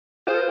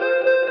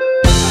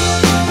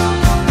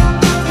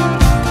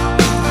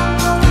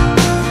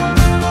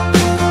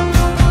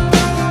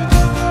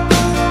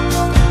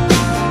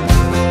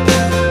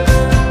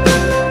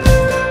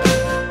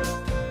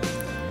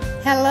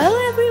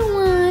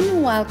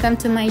welcome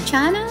to my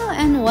channel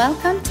and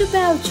welcome to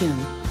Belgium.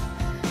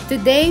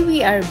 Today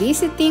we are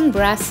visiting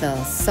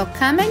Brussels, so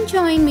come and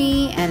join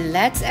me and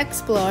let's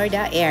explore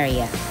the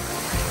area.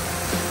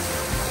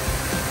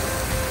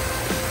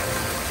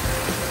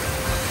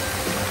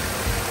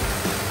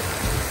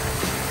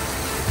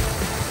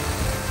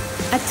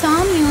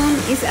 Atomium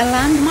is a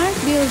landmark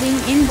building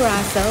in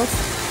Brussels,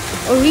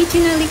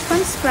 originally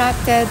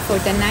constructed for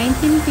the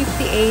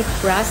 1958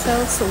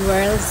 Brussels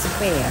World's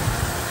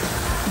Fair.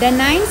 The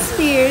 9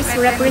 spheres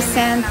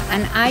represent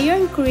an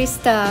iron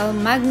crystal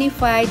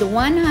magnified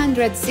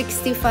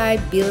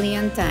 165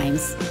 billion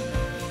times.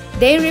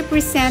 They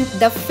represent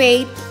the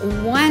faith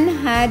one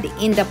had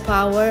in the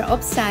power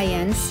of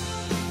science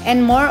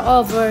and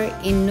moreover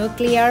in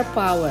nuclear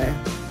power.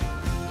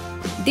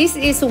 This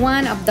is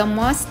one of the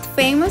most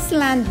famous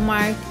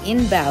landmarks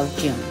in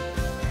Belgium.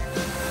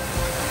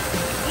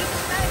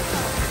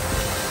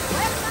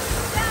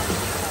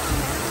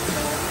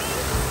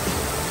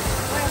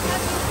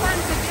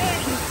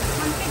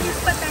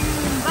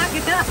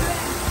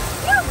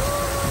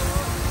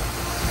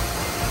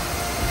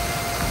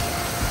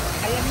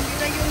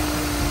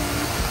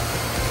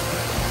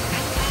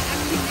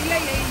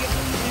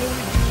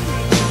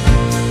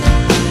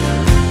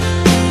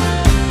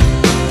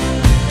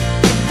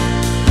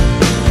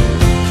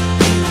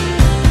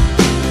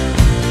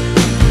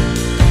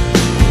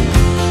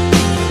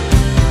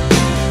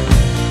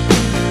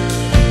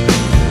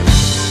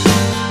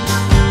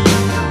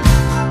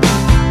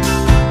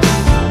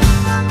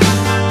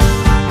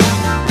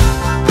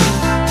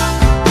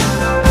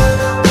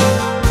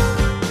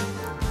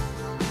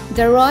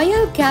 The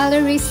Royal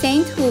Gallery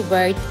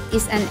Sainthubert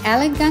is an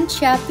elegant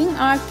shopping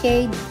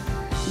arcade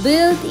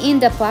built in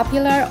the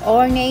popular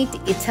ornate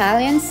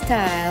Italian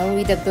style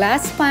with a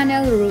glass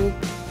panel roof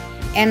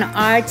and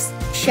arched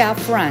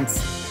shopfronts.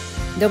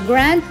 The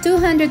grand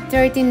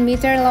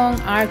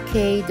 213-meter-long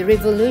arcade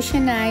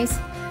revolutionized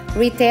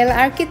retail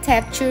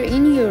architecture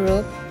in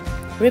Europe,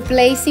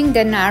 replacing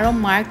the narrow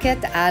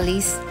market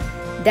alleys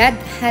that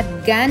had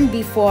gone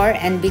before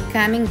and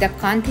becoming the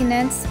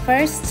continent's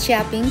first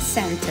shopping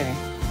center.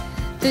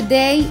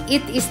 Today,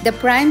 it is the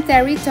prime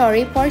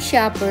territory for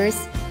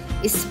shoppers,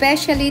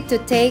 especially to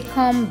take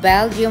home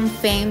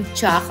Belgium-famed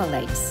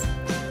chocolates.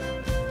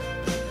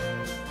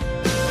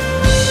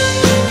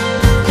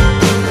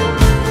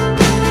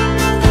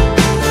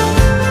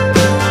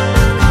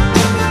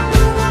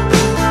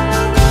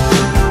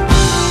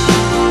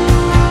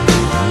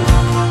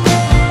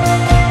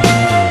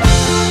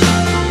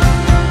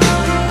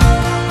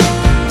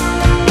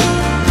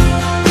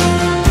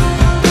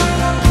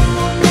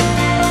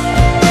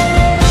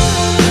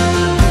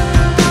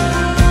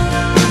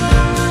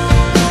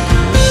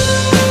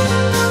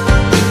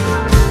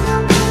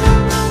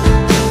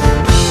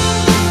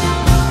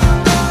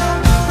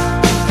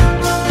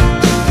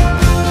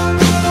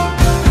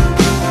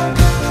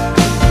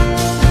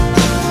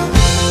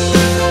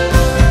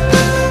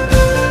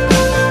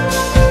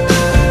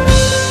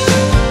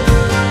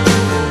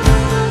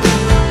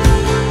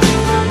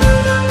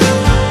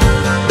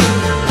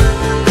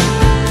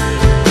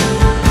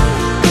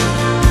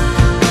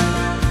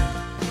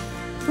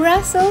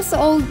 Brussels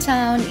Old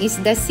Town is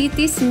the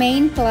city's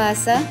main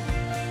plaza,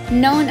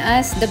 known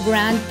as the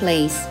Grand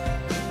Place.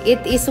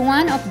 It is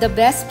one of the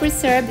best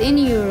preserved in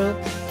Europe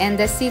and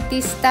the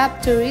city's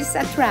top tourist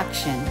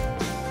attraction.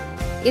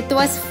 It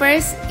was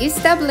first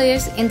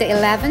established in the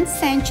 11th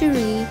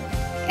century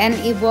and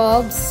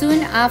evolved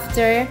soon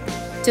after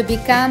to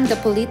become the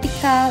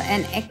political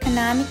and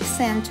economic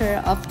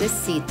center of the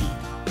city.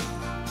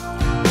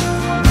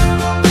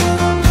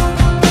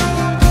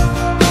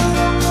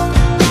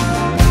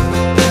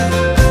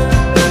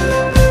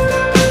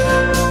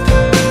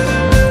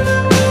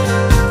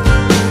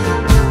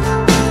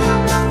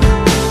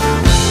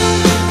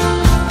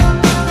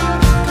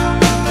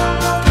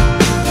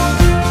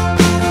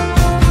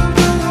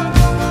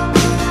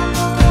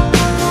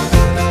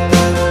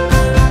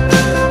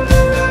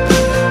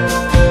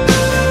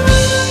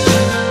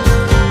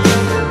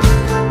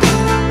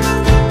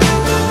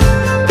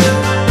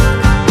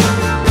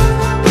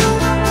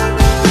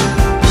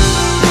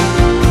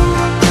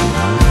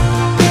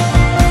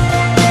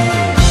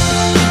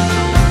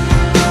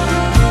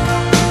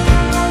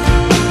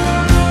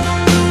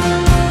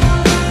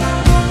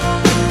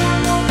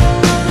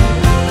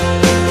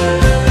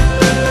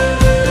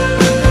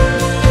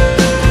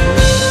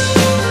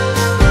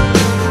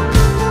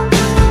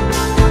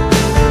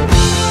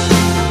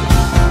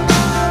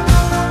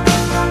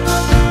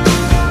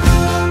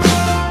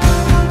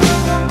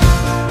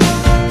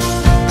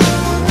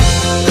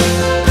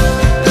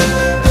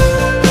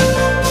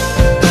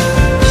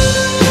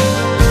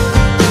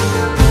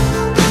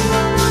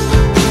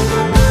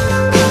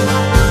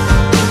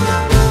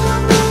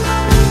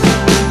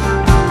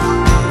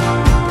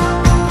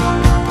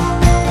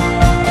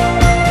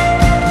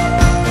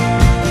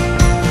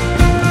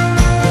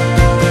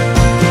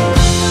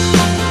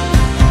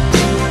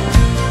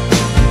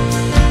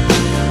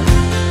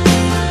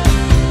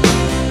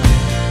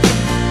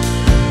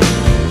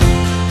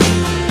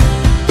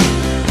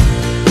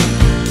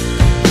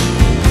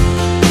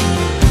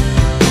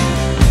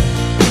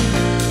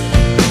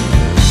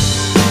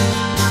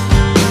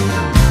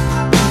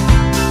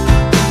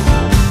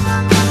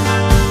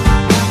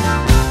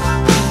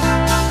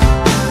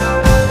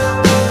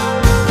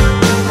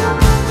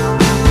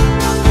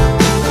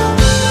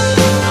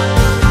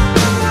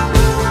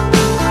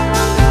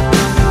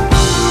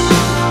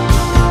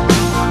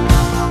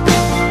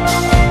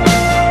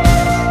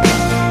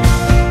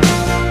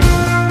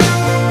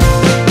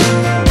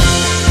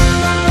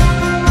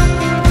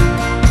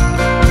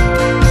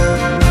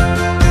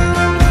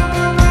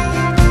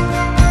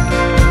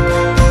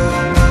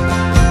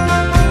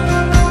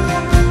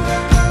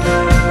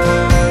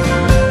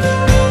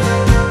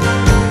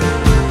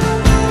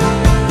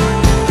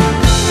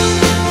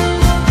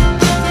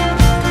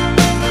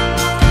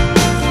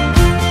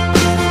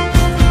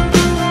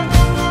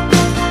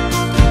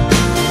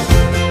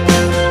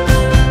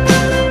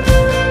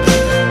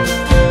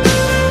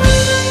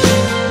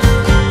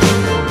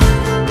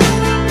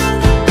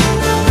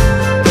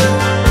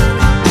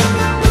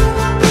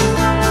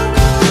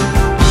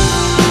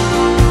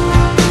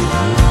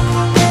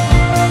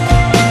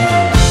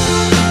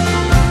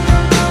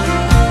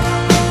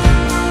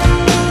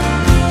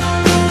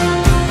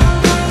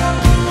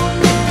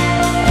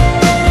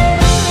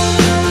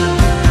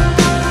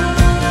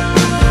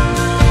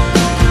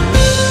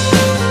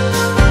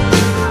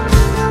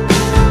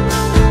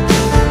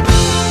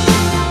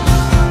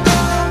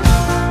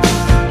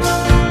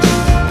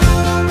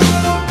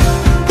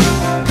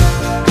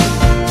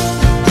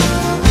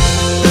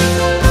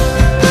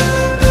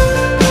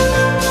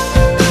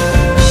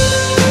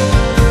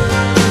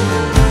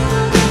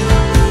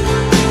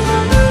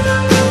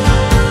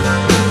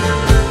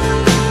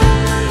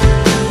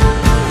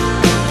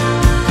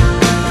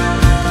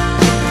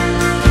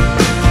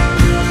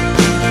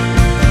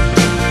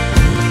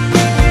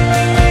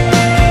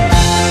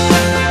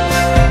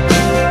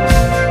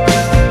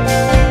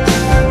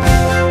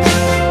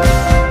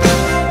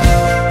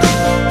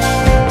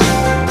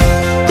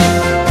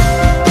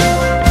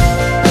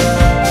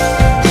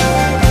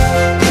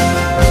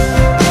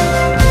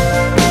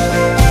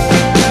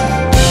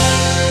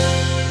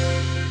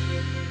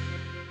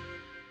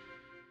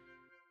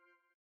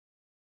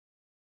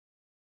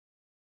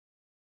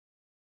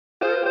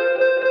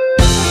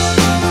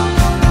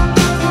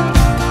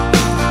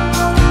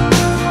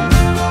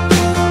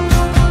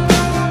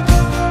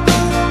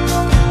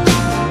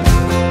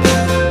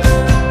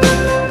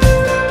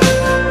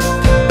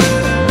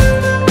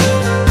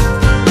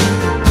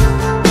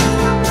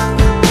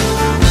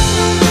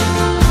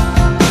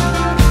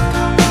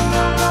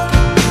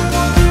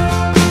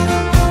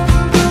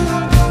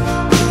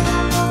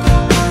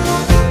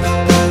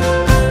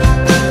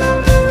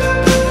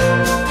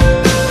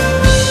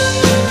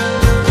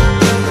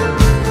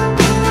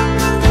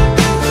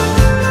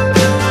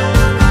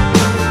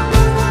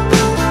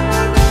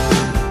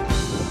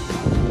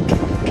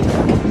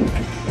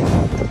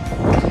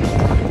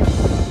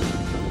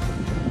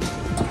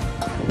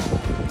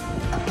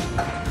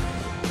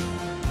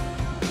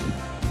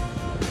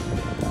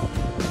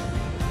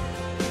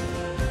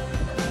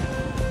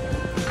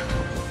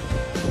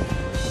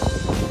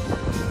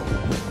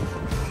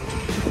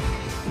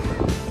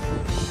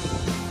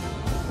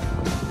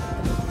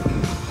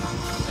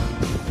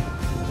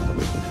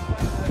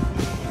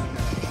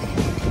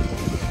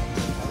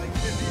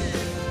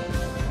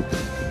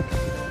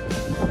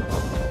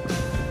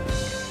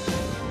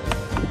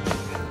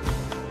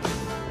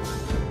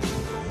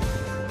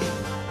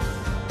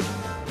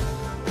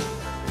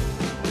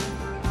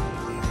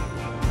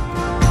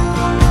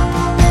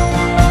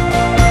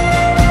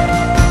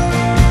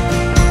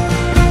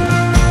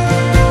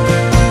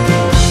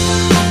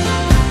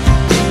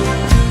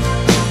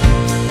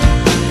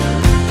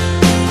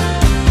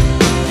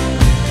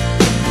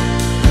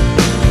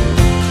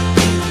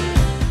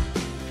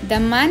 The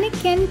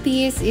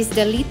mannekenpis is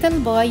the little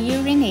boy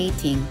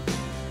urinating,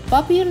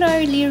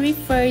 popularly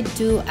referred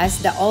to as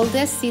the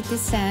oldest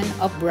citizen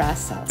of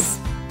Brussels.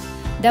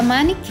 The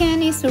mannequin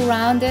is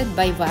surrounded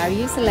by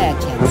various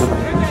legends.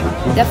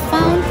 The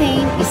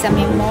fountain is a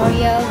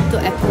memorial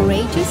to a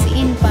courageous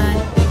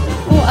infant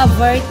who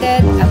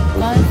averted a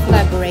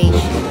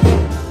conflagration.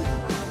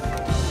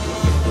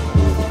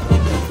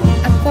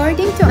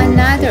 According to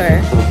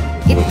another,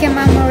 it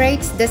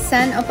commemorates the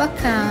son of a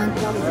count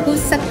who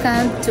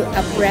succumbed to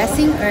a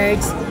pressing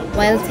urge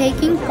while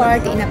taking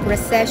part in a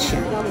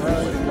procession.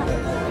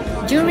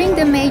 During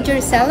the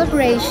major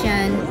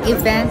celebration,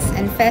 events,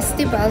 and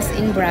festivals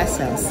in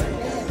Brussels,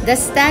 the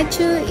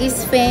statue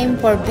is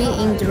famed for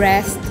being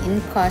dressed in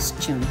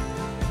costume.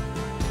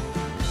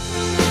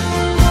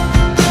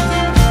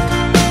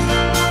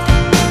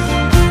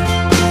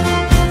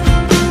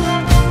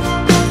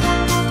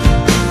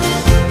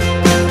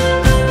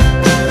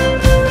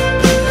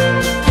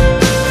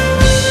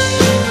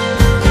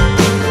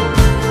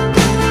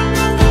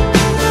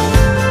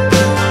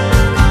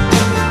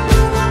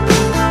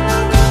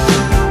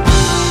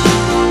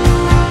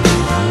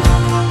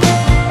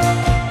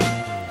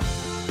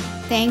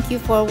 Thank you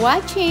for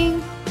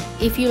watching.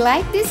 If you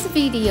like this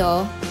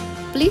video,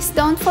 please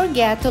don't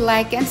forget to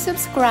like and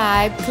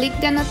subscribe. Click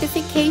the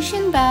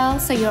notification bell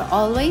so you're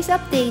always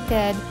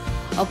updated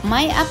of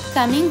my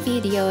upcoming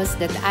videos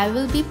that I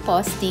will be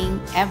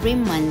posting every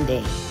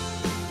Monday.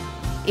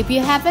 If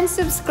you haven't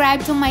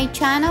subscribed to my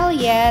channel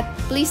yet,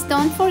 please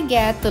don't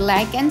forget to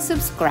like and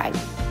subscribe.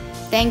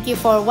 Thank you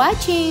for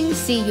watching.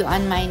 See you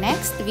on my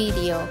next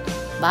video.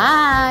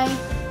 Bye!